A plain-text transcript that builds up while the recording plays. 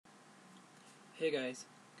Hey guys,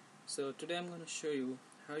 so today I'm going to show you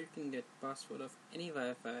how you can get password of any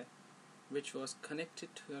Wi-Fi which was connected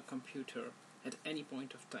to your computer at any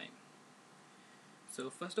point of time. So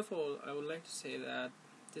first of all, I would like to say that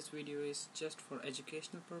this video is just for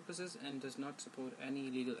educational purposes and does not support any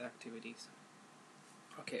illegal activities.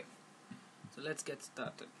 Okay, so let's get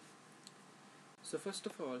started. So first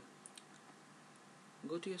of all,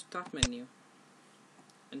 go to your start menu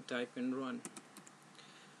and type in run.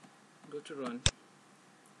 Go to run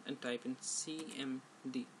and type in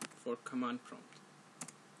CMD for command prompt.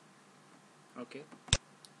 Okay,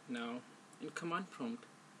 now in command prompt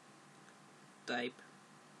type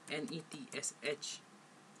NETSH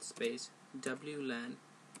space WLAN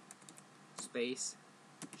space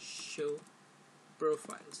show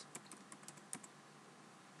profiles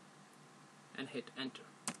and hit enter.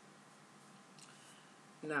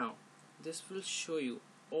 Now this will show you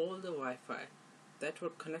all the Wi-Fi that were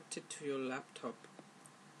connected to your laptop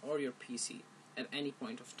or your PC at any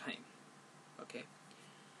point of time. Okay,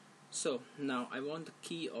 so now I want the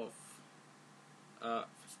key of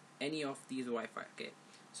any of these Wi-Fi. Okay,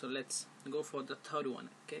 so let's go for the third one.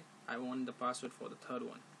 Okay, I want the password for the third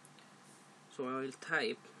one, so I will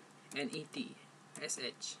type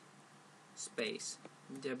NETSH space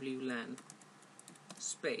WLAN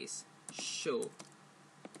space show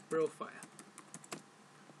profile.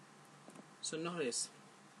 So notice,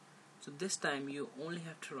 so this time you only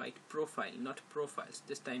have to write profile, not profiles.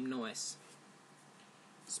 This time no S.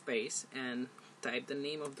 Space and type the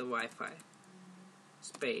name of the Wi-Fi.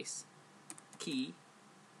 Space key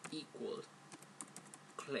equals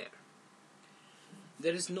clear.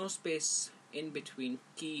 There is no space in between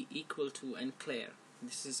key equal to and clear.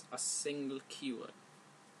 This is a single keyword.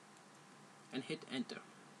 And hit enter.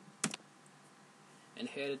 And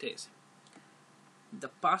here it is. The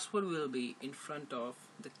password will be in front of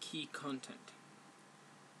the key content.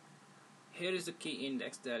 Here is the key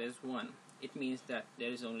index, that is 1. It means that there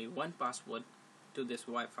is only one password to this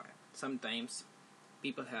Wi-Fi. Sometimes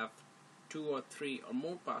people have 2 or 3 or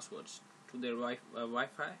more passwords to their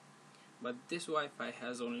Wi-Fi, but this Wi-Fi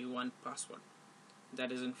has only one password that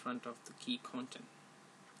is in front of the key content.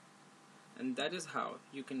 And that is how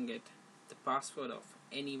you can get the password of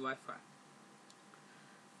any Wi-Fi.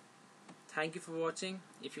 Thank you for watching.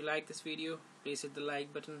 If you like this video, please hit the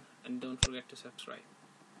like button and don't forget to subscribe.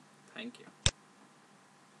 Thank you.